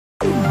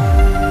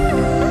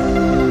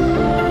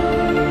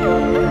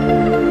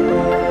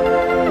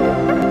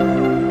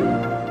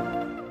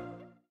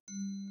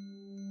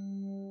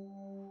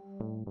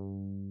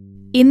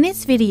In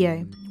this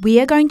video, we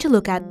are going to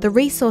look at the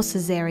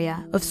resources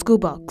area of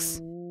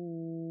Schoolbox.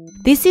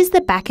 This is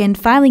the back-end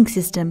filing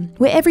system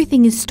where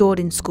everything is stored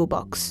in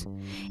Schoolbox,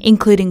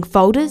 including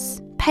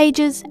folders,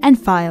 pages, and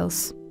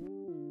files.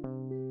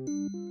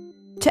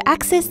 To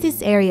access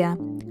this area,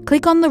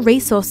 click on the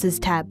Resources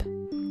tab.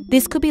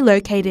 This could be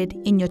located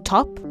in your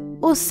top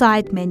or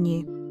side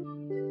menu.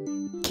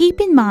 Keep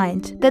in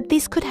mind that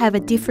this could have a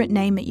different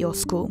name at your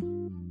school.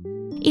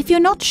 If you're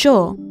not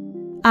sure,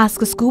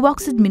 ask a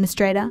Schoolbox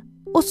administrator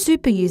or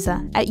super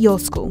user at your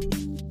school.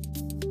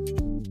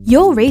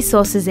 Your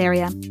resources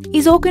area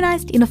is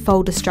organised in a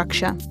folder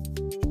structure.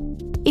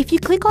 If you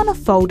click on a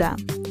folder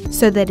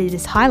so that it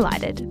is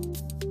highlighted,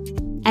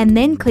 and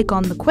then click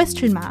on the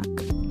question mark,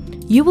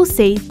 you will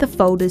see the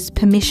folder's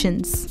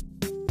permissions.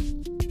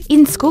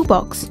 In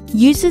Schoolbox,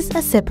 users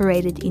are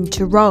separated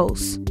into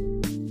roles.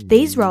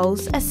 These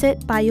roles are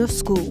set by your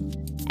school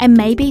and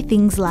may be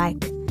things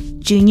like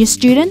junior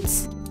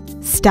students,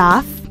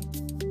 staff,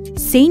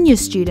 senior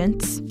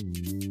students,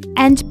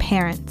 and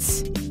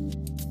parents.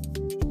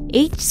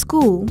 Each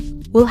school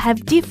will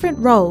have different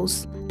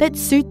roles that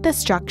suit the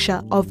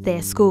structure of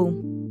their school.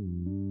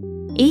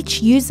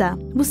 Each user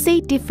will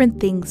see different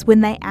things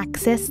when they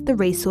access the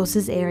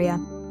resources area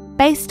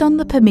based on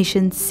the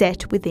permissions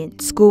set within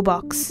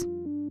Schoolbox.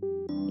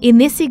 In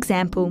this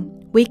example,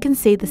 we can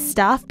see the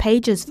Staff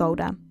Pages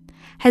folder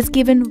has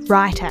given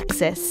write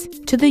access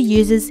to the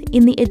users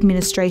in the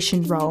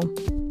administration role.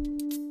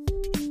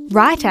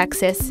 Write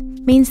access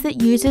means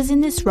that users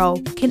in this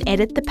role can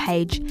edit the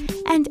page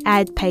and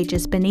add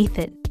pages beneath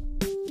it.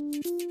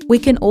 We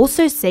can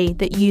also see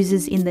that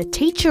users in the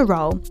teacher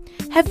role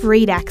have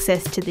read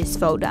access to this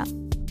folder.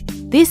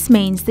 This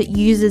means that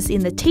users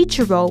in the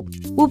teacher role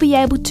will be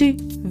able to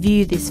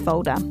view this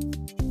folder.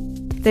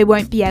 They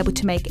won't be able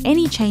to make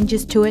any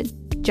changes to it,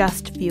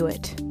 just view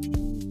it.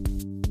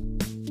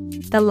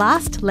 The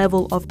last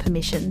level of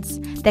permissions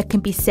that can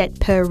be set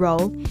per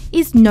role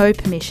is no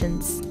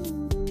permissions.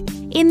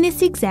 In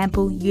this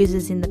example,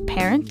 users in the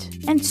parent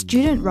and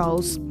student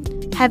roles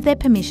have their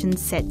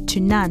permissions set to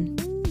none.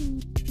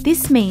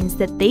 This means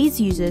that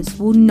these users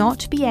will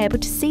not be able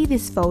to see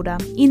this folder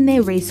in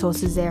their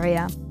resources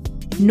area,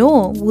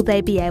 nor will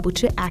they be able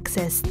to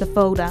access the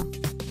folder.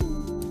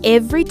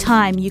 Every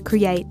time you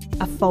create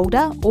a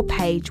folder or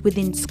page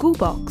within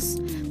Schoolbox,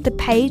 the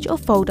page or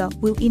folder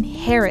will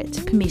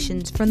inherit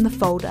permissions from the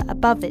folder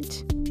above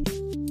it.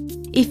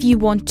 If you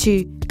want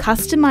to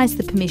customize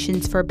the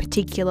permissions for a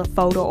particular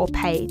folder or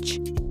page,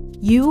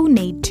 you will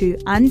need to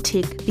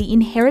untick the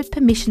Inherit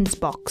Permissions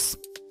box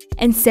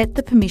and set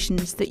the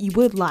permissions that you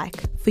would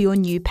like for your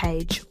new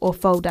page or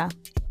folder.